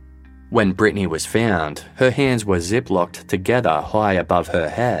 When Brittany was found, her hands were zip-locked together high above her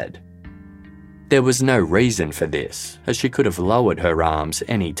head. There was no reason for this, as she could have lowered her arms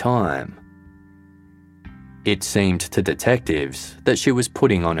any time. It seemed to detectives that she was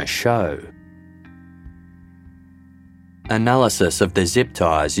putting on a show. Analysis of the zip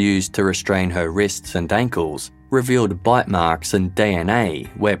ties used to restrain her wrists and ankles revealed bite marks and DNA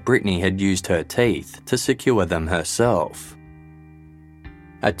where Brittany had used her teeth to secure them herself.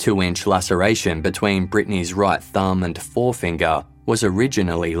 A 2-inch laceration between Brittany's right thumb and forefinger was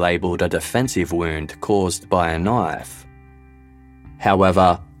originally labelled a defensive wound caused by a knife.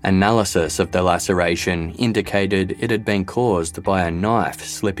 However, analysis of the laceration indicated it had been caused by a knife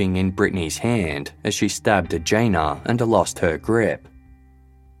slipping in Brittany's hand as she stabbed Jayna and lost her grip.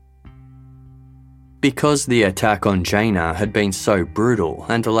 Because the attack on Jayna had been so brutal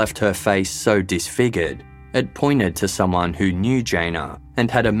and left her face so disfigured, it pointed to someone who knew Jayna and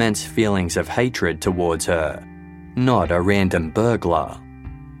had immense feelings of hatred towards her, not a random burglar.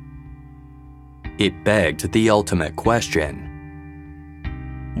 It begged the ultimate question.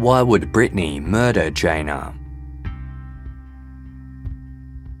 Why would Brittany murder Jayna?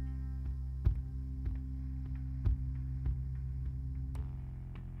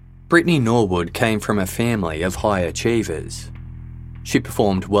 Brittany Norwood came from a family of high achievers. She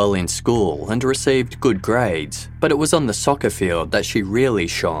performed well in school and received good grades, but it was on the soccer field that she really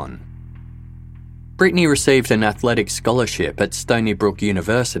shone. Brittany received an athletic scholarship at Stony Brook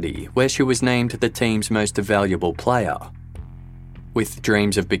University, where she was named the team's most valuable player. With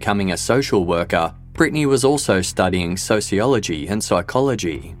dreams of becoming a social worker, Brittany was also studying sociology and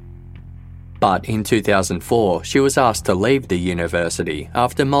psychology. But in 2004, she was asked to leave the university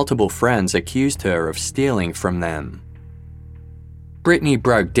after multiple friends accused her of stealing from them. Brittany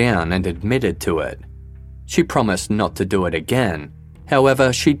broke down and admitted to it. She promised not to do it again.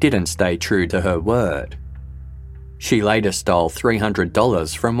 However, she didn't stay true to her word. She later stole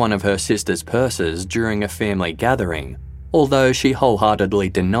 $300 from one of her sister's purses during a family gathering, although she wholeheartedly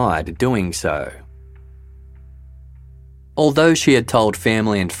denied doing so. Although she had told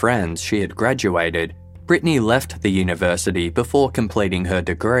family and friends she had graduated, Brittany left the university before completing her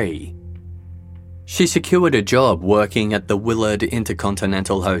degree. She secured a job working at the Willard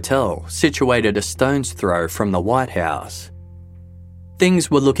Intercontinental Hotel, situated a stone's throw from the White House. Things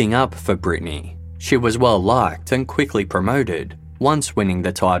were looking up for Brittany. She was well liked and quickly promoted, once winning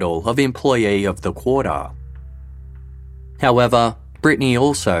the title of Employee of the Quarter. However, Brittany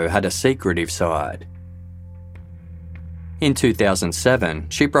also had a secretive side. In 2007,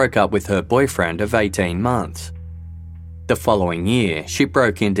 she broke up with her boyfriend of 18 months. The following year, she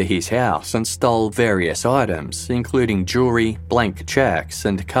broke into his house and stole various items, including jewelry, blank checks,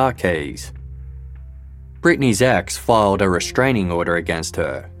 and car keys. Brittany's ex filed a restraining order against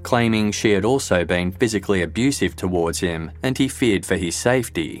her, claiming she had also been physically abusive towards him and he feared for his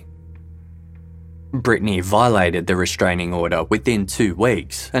safety. Brittany violated the restraining order within 2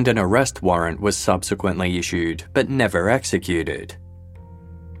 weeks and an arrest warrant was subsequently issued but never executed.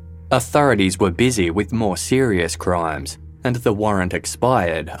 Authorities were busy with more serious crimes and the warrant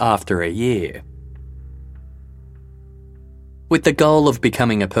expired after a year. With the goal of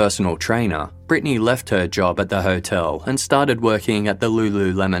becoming a personal trainer, Brittany left her job at the hotel and started working at the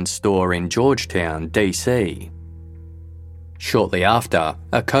Lululemon store in Georgetown, DC. Shortly after,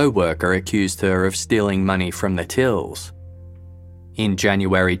 a co-worker accused her of stealing money from the tills. In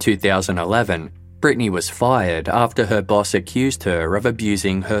January 2011, Brittany was fired after her boss accused her of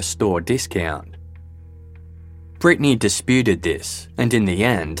abusing her store discount. Brittany disputed this, and in the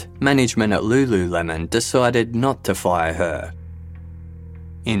end, management at Lululemon decided not to fire her.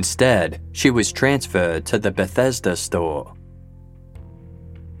 Instead, she was transferred to the Bethesda store.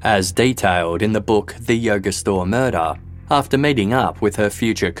 As detailed in the book The Yoga Store Murder, after meeting up with her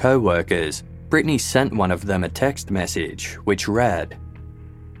future co-workers, Brittany sent one of them a text message which read,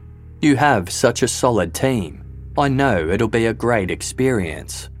 "You have such a solid team. I know it'll be a great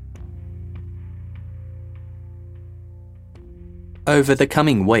experience." Over the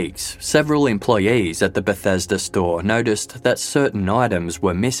coming weeks, several employees at the Bethesda store noticed that certain items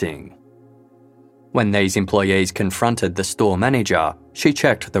were missing. When these employees confronted the store manager, she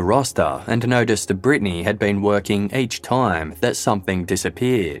checked the roster and noticed Brittany had been working each time that something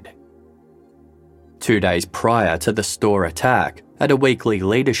disappeared. 2 days prior to the store attack, at a weekly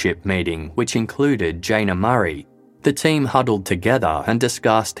leadership meeting which included Jayna Murray, the team huddled together and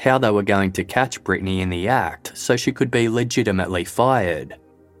discussed how they were going to catch Brittany in the act so she could be legitimately fired.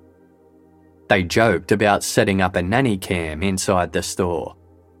 They joked about setting up a nanny cam inside the store.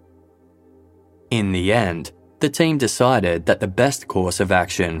 In the end, the team decided that the best course of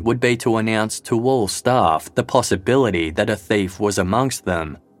action would be to announce to all staff the possibility that a thief was amongst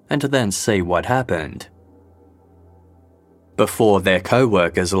them and then see what happened. Before their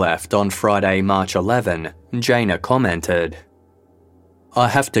co-workers left on Friday, March 11, Jayna commented, "I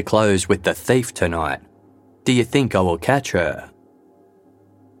have to close with the thief tonight. Do you think I will catch her?"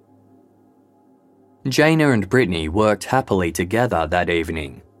 Jayna and Brittany worked happily together that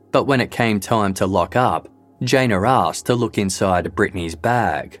evening, but when it came time to lock up, Jayna asked to look inside Brittany's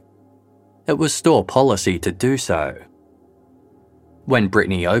bag. It was store policy to do so. When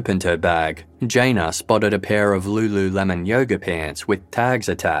Brittany opened her bag, Jayna spotted a pair of Lululemon yoga pants with tags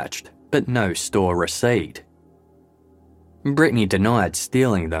attached, but no store receipt. Brittany denied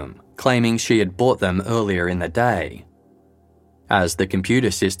stealing them, claiming she had bought them earlier in the day. As the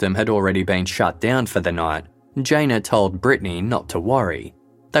computer system had already been shut down for the night, Jayna told Brittany not to worry.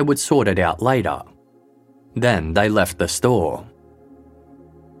 They would sort it out later. Then they left the store.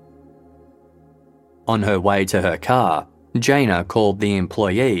 On her way to her car, Jayna called the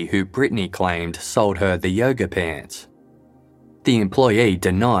employee who Brittany claimed sold her the yoga pants. The employee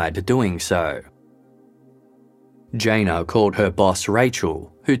denied doing so. Jayna called her boss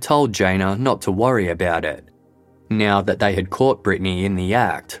Rachel, who told Jayna not to worry about it. Now that they had caught Brittany in the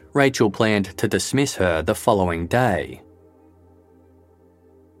act, Rachel planned to dismiss her the following day.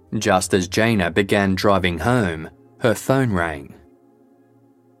 Just as Jayna began driving home, her phone rang.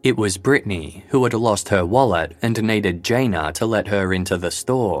 It was Brittany, who had lost her wallet and needed Jayna to let her into the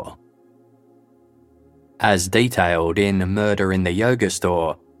store. As detailed in Murder in the Yoga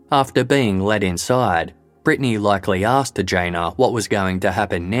Store, after being let inside, Brittany likely asked Jayna what was going to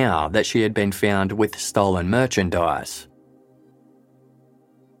happen now that she had been found with stolen merchandise.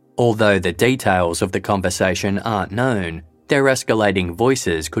 Although the details of the conversation aren't known, their escalating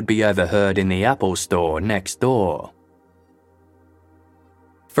voices could be overheard in the Apple store next door.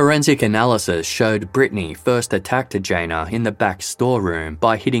 Forensic analysis showed Brittany first attacked Jayna in the back storeroom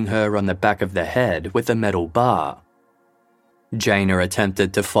by hitting her on the back of the head with a metal bar. Jayna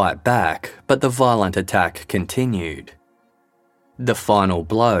attempted to fight back, but the violent attack continued. The final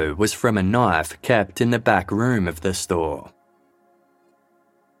blow was from a knife kept in the back room of the store.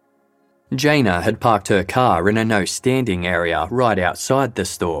 Jayna had parked her car in a no-standing area right outside the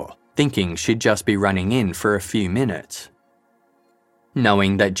store, thinking she'd just be running in for a few minutes.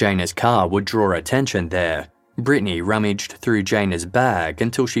 Knowing that Jayna's car would draw attention there, Brittany rummaged through Jayna's bag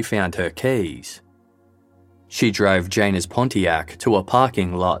until she found her keys. She drove Jayna's Pontiac to a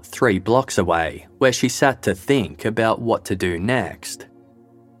parking lot 3 blocks away, where she sat to think about what to do next.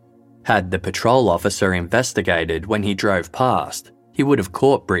 Had the patrol officer investigated when he drove past, he would have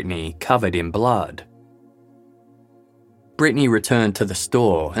caught Brittany covered in blood. Brittany returned to the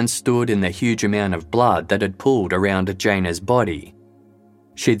store and stood in the huge amount of blood that had pooled around Jayna's body.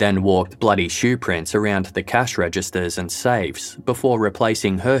 She then walked bloody shoe prints around the cash registers and safes before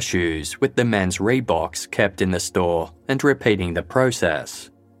replacing her shoes with the men's Reeboks kept in the store and repeating the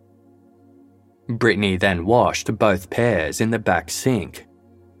process. Brittany then washed both pairs in the back sink.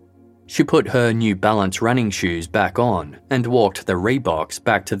 She put her New Balance running shoes back on and walked the Reeboks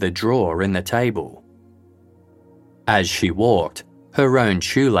back to the drawer in the table. As she walked, her own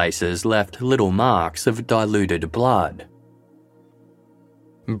shoelaces left little marks of diluted blood.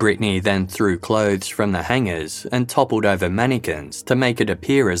 Brittany then threw clothes from the hangers and toppled over mannequins to make it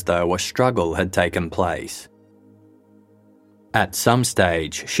appear as though a struggle had taken place. At some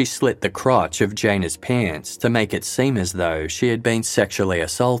stage, she slit the crotch of Jayna's pants to make it seem as though she had been sexually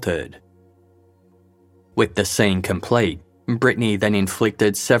assaulted. With the scene complete, Brittany then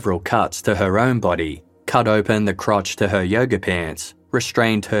inflicted several cuts to her own body, cut open the crotch to her yoga pants,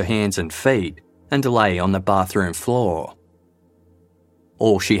 restrained her hands and feet, and lay on the bathroom floor.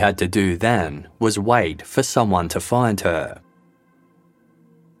 All she had to do then was wait for someone to find her.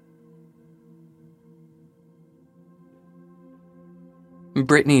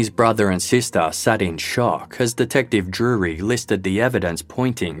 Brittany's brother and sister sat in shock as Detective Drury listed the evidence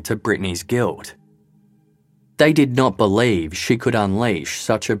pointing to Brittany's guilt. They did not believe she could unleash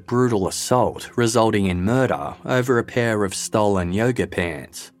such a brutal assault resulting in murder over a pair of stolen yoga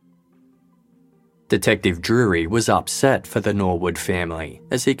pants. Detective Drury was upset for the Norwood family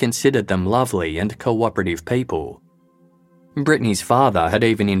as he considered them lovely and cooperative people. Brittany's father had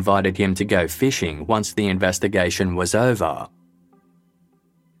even invited him to go fishing once the investigation was over.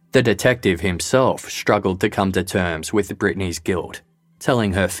 The detective himself struggled to come to terms with Brittany's guilt,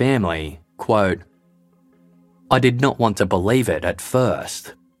 telling her family, quote, "I did not want to believe it at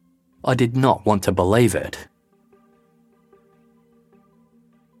first. I did not want to believe it."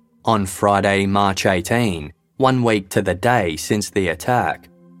 On Friday, March 18, 1 week to the day since the attack,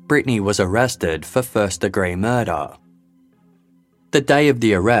 Brittany was arrested for first-degree murder. The day of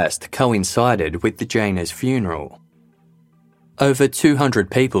the arrest coincided with Jayna's funeral. Over 200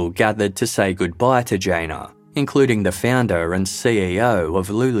 people gathered to say goodbye to Jayna, including the founder and CEO of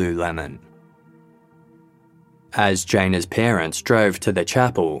Lululemon. As Jayna's parents drove to the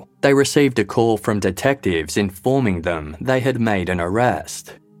chapel, they received a call from detectives informing them they had made an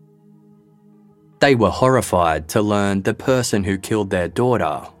arrest. They were horrified to learn the person who killed their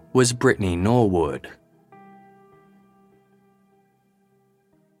daughter was Brittany Norwood.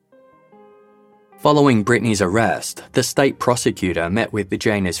 Following Brittany's arrest, the state prosecutor met with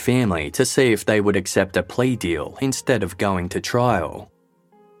Jayna's family to see if they would accept a plea deal instead of going to trial.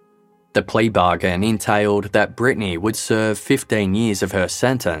 The plea bargain entailed that Brittany would serve 15 years of her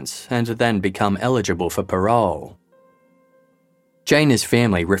sentence and then become eligible for parole. Jayna's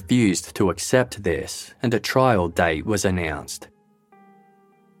family refused to accept this, and a trial date was announced.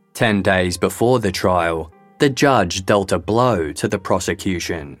 10 days before the trial, the judge dealt a blow to the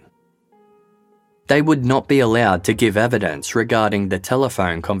prosecution. They would not be allowed to give evidence regarding the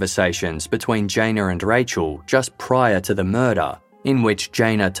telephone conversations between Jayna and Rachel just prior to the murder, in which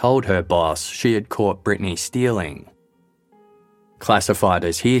Jayna told her boss she had caught Brittany stealing. Classified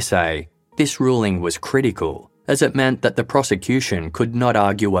as hearsay, this ruling was critical, as it meant that the prosecution could not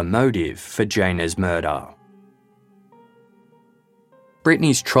argue a motive for Jayna's murder.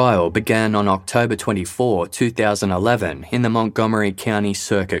 Brittany's trial began on October 24, 2011 in the Montgomery County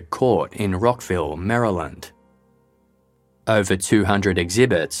Circuit Court in Rockville, Maryland. Over 200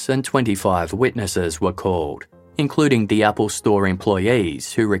 exhibits and 25 witnesses were called, including the Apple Store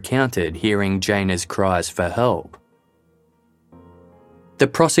employees who recounted hearing Jayna's cries for help. The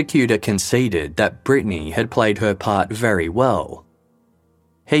prosecutor conceded that Brittany had played her part very well.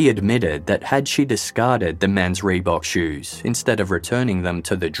 He admitted that had she discarded the men's Reebok shoes instead of returning them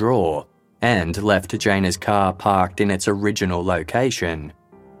to the drawer and left Jayna's car parked in its original location,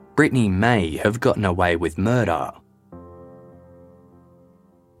 Brittany may have gotten away with murder.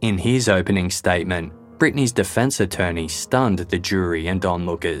 In his opening statement, Brittany's defense attorney stunned the jury and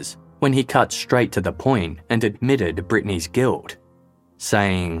onlookers when he cut straight to the point and admitted Brittany's guilt,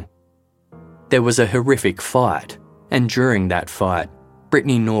 saying, "There was a horrific fight, and during that fight,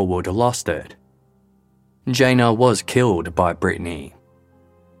 Brittany Norwood lost it. Jayna was killed by Brittany."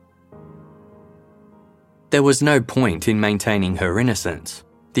 There was no point in maintaining her innocence.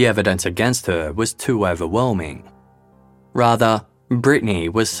 The evidence against her was too overwhelming. Rather, Brittany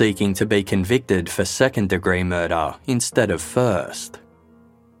was seeking to be convicted for second-degree murder instead of first.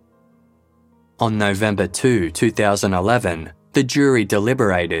 On November 2, 2011, the jury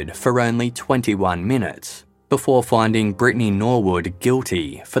deliberated for only 21 minutes before finding Brittany Norwood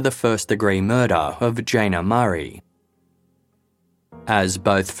guilty for the first-degree murder of Jayna Murray. As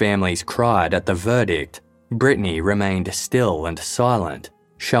both families cried at the verdict, Brittany remained still and silent,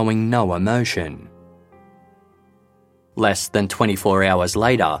 showing no emotion. Less than 24 hours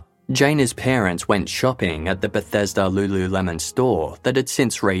later, Jayna's parents went shopping at the Bethesda Lululemon store that had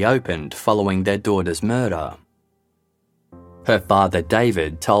since reopened following their daughter's murder. Her father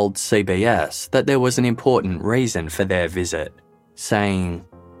David told CBS that there was an important reason for their visit, saying,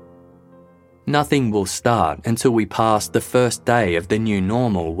 "Nothing will start until we pass the first day of the new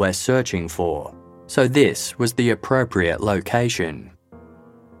normal we're searching for, so this was the appropriate location."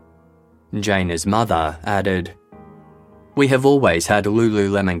 Jayna's mother added, "We have always had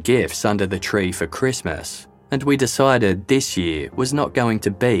Lululemon gifts under the tree for Christmas, and we decided this year was not going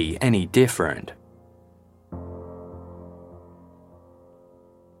to be any different."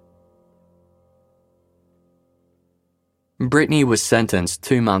 Brittany was sentenced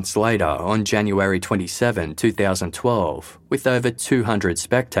 2 months later on January 27, 2012, with over 200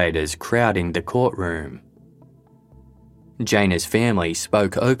 spectators crowding the courtroom. Jayna's family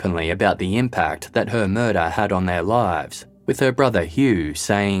spoke openly about the impact that her murder had on their lives, with her brother Hugh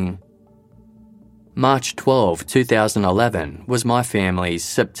saying, "March 12, 2011 was my family's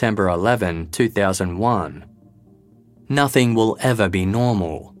September 11, 2001. Nothing will ever be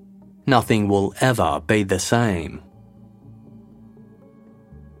normal. Nothing will ever be the same."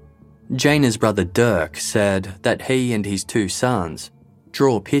 Jayna's brother Dirk said that he and his 2 sons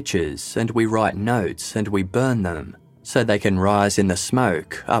draw pictures and we write notes and we burn them so they can rise in the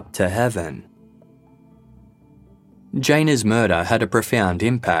smoke up to heaven. Jayna's murder had a profound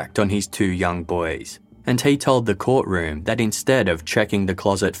impact on his 2 young boys, and he told the courtroom that instead of checking the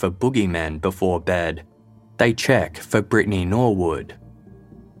closet for boogeymen before bed, they check for Brittany Norwood.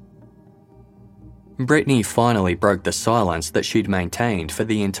 Brittany finally broke the silence that she'd maintained for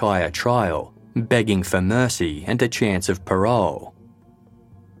the entire trial, begging for mercy and a chance of parole.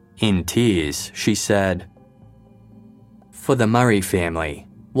 In tears, she said, "For the Murray family,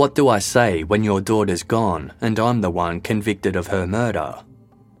 what do I say when your daughter's gone and I'm the one convicted of her murder?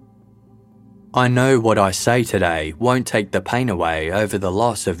 I know what I say today won't take the pain away over the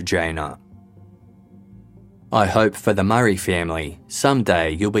loss of Jayna. I hope for the Murray family,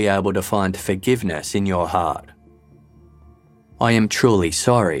 someday you'll be able to find forgiveness in your heart. I am truly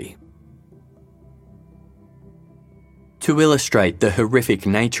sorry." To illustrate the horrific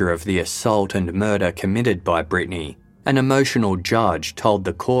nature of the assault and murder committed by Brittany, an emotional judge told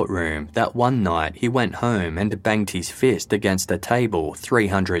the courtroom that one night he went home and banged his fist against a table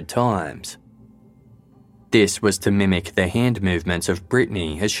 300 times. This was to mimic the hand movements of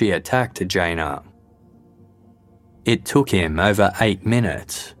Brittany as she attacked Jayna. It took him over 8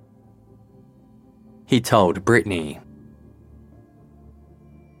 minutes. He told Brittany,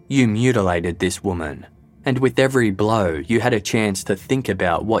 "You mutilated this woman, and with every blow you had a chance to think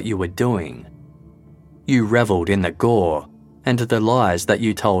about what you were doing. You revelled in the gore, and the lies that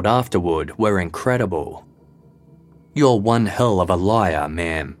you told afterward were incredible. You're one hell of a liar,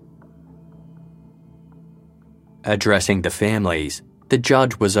 ma'am." Addressing the families, the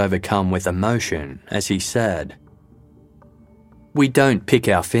judge was overcome with emotion as he said, "We don't pick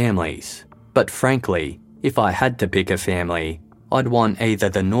our families, but frankly, if I had to pick a family, I'd want either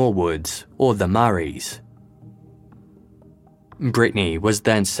the Norwoods or the Murrays." Brittany was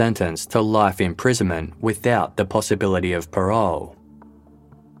then sentenced to life imprisonment without the possibility of parole.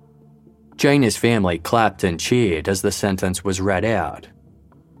 Jayna's family clapped and cheered as the sentence was read out.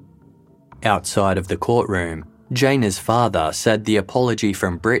 Outside of the courtroom, Jayna's father said the apology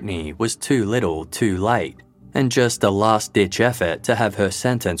from Brittany was too little too late, and just a last-ditch effort to have her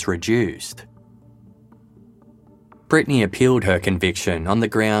sentence reduced. Brittany appealed her conviction on the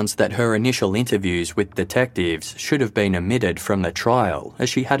grounds that her initial interviews with detectives should have been omitted from the trial as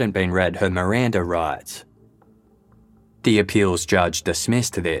she hadn't been read her Miranda rights. The appeals judge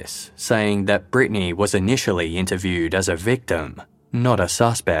dismissed this, saying that Brittany was initially interviewed as a victim, not a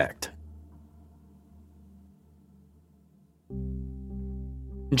suspect.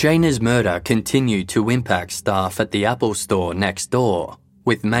 Jayna's murder continued to impact staff at the Apple store next door,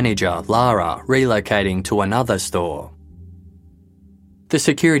 with manager Lara relocating to another store. The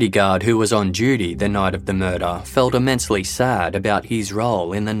security guard who was on duty the night of the murder felt immensely sad about his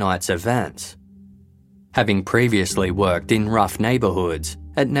role in the night's events. Having previously worked in rough neighbourhoods,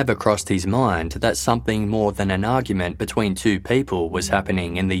 it never crossed his mind that something more than an argument between two people was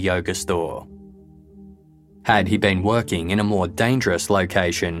happening in the yoga store. Had he been working in a more dangerous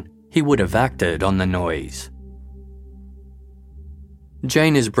location, he would have acted on the noise.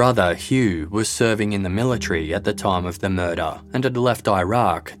 Jayna's brother Hugh was serving in the military at the time of the murder and had left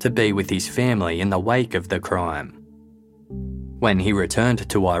Iraq to be with his family in the wake of the crime. When he returned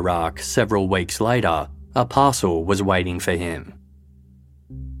to Iraq several weeks later, a parcel was waiting for him.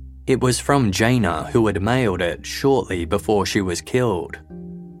 It was from Jayna, who had mailed it shortly before she was killed.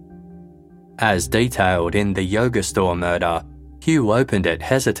 As detailed in the yoga store murder, Hugh opened it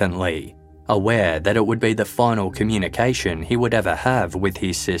hesitantly, aware that it would be the final communication he would ever have with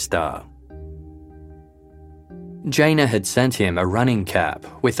his sister. Jayna had sent him a running cap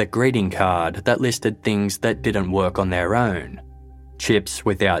with a greeting card that listed things that didn't work on their own: chips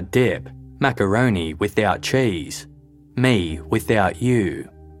without dip, macaroni without cheese, me without you.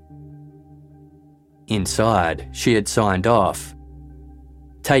 Inside, she had signed off,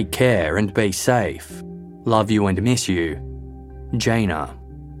 "Take care and be safe. Love you and miss you. Jayna."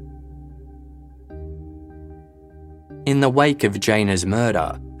 In the wake of Jayna's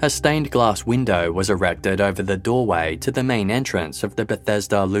murder, a stained glass window was erected over the doorway to the main entrance of the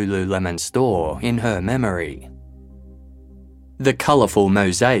Bethesda Lululemon store in her memory. The colourful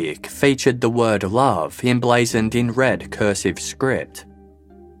mosaic featured the word love emblazoned in red cursive script.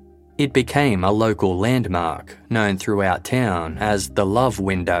 It became a local landmark known throughout town as the Love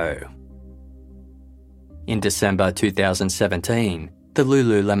Window. In December 2017, the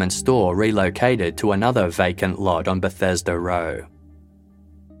Lululemon store relocated to another vacant lot on Bethesda Row.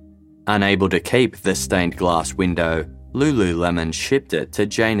 Unable to keep the stained glass window, Lululemon shipped it to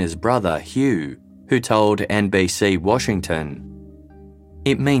Jayna's brother Hugh, who told NBC Washington,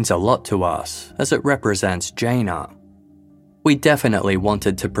 "It means a lot to us as it represents Jayna. We definitely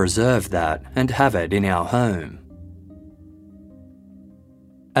wanted to preserve that and have it in our home."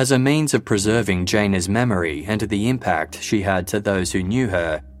 As a means of preserving Jayna's memory and the impact she had to those who knew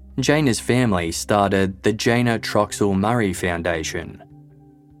her, Jayna's family started the Jayna Troxell Murray Foundation.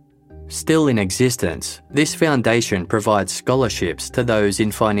 Still in existence, this foundation provides scholarships to those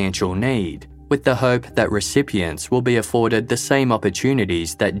in financial need, with the hope that recipients will be afforded the same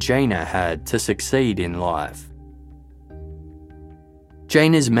opportunities that Jayna had to succeed in life.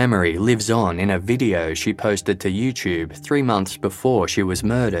 Jayna's memory lives on in a video she posted to YouTube 3 months before she was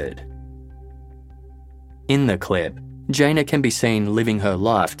murdered. In the clip, Jayna can be seen living her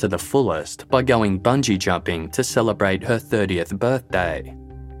life to the fullest by going bungee jumping to celebrate her 30th birthday.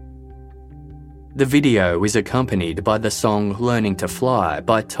 The video is accompanied by the song Learning to Fly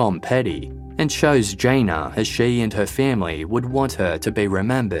by Tom Petty and shows Jayna as she and her family would want her to be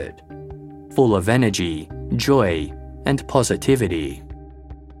remembered, full of energy, joy, and positivity.